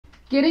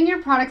Getting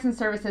your products and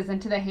services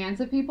into the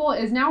hands of people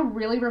is now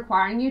really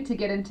requiring you to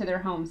get into their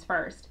homes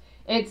first.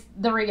 It's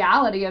the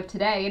reality of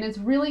today, and it's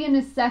really a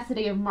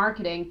necessity of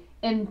marketing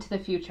into the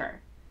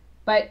future.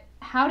 But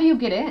how do you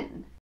get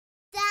in?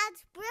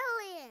 That's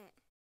brilliant!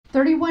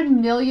 31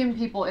 million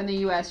people in the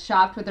US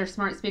shopped with their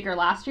smart speaker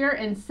last year,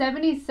 and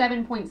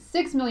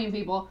 77.6 million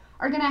people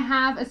are going to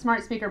have a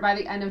smart speaker by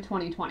the end of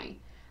 2020.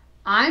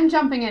 I'm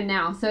jumping in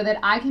now so that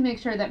I can make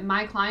sure that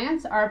my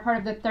clients are a part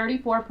of the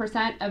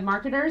 34% of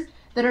marketers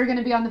that are going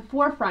to be on the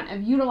forefront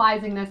of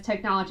utilizing this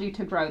technology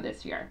to grow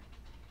this year.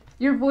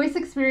 Your voice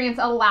experience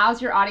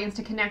allows your audience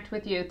to connect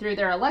with you through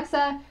their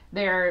Alexa,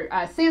 their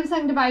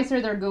Samsung device,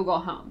 or their Google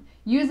Home,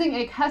 using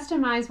a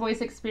customized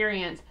voice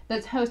experience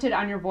that's hosted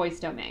on your voice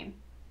domain.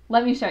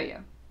 Let me show you.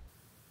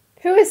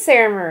 Who is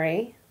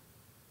SarahMarie?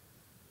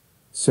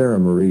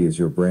 SarahMarie is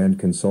your brand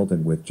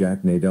consultant with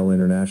Jack Nadell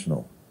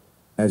International.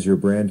 As your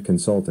brand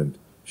consultant,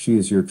 she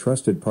is your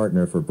trusted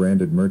partner for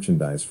branded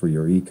merchandise for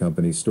your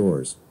e-company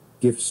stores,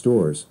 gift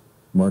stores,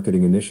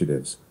 marketing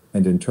initiatives,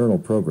 and internal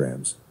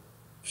programs.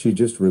 She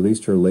just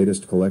released her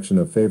latest collection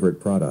of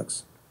favorite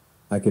products.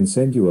 I can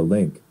send you a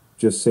link,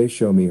 just say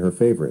show me her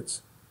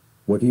favorites.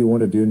 What do you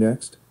want to do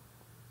next?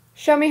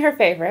 Show me her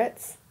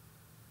favorites.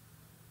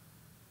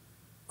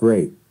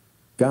 Great.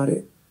 Got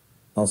it.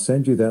 I'll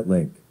send you that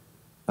link.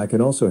 I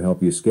can also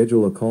help you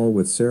schedule a call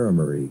with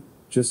SarahMarie,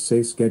 just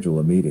say schedule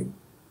a meeting.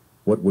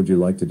 What would you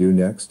like to do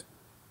next?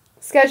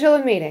 Schedule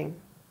a meeting.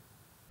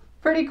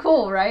 Pretty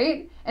cool,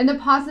 right? And the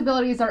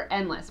possibilities are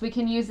endless. We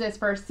can use this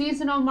for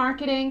seasonal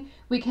marketing.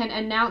 We can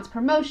announce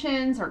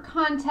promotions or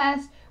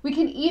contests. We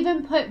can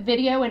even put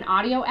video and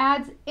audio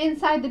ads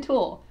inside the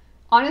tool.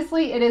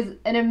 Honestly, it is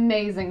an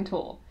amazing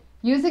tool.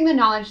 Using the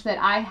knowledge that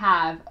I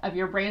have of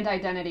your brand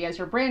identity as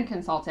your brand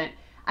consultant,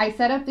 I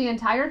set up the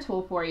entire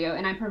tool for you,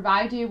 and I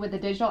provide you with the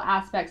digital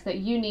aspects that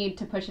you need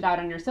to push it out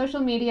on your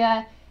social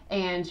media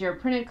and your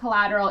printed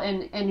collateral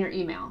and your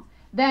email.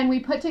 Then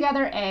we put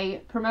together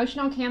a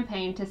promotional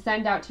campaign to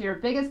send out to your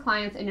biggest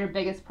clients and your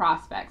biggest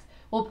prospects.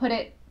 We'll put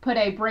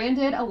a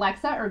branded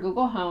Alexa or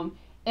Google Home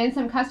in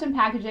some custom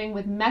packaging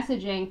with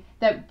messaging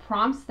that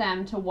prompts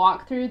them to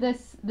walk through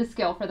the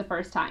skill for the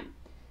first time.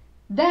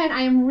 Then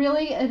I am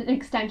really an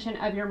extension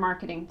of your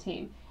marketing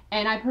team,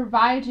 and I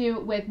provide you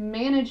with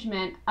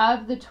management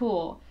of the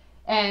tool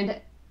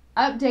and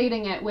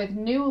updating it with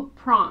new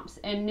prompts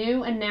and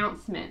new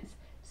announcements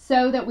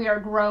so that we are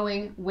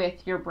growing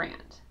with your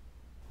brand.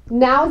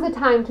 Now is the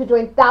time to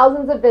join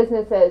thousands of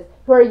businesses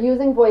who are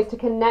using voice to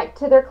connect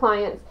to their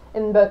clients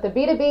in both the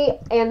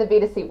B2B and the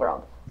B2C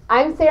world.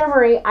 I'm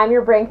SarahMarie, I'm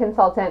your brand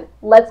consultant.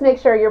 Let's make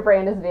sure your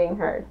brand is being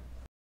heard.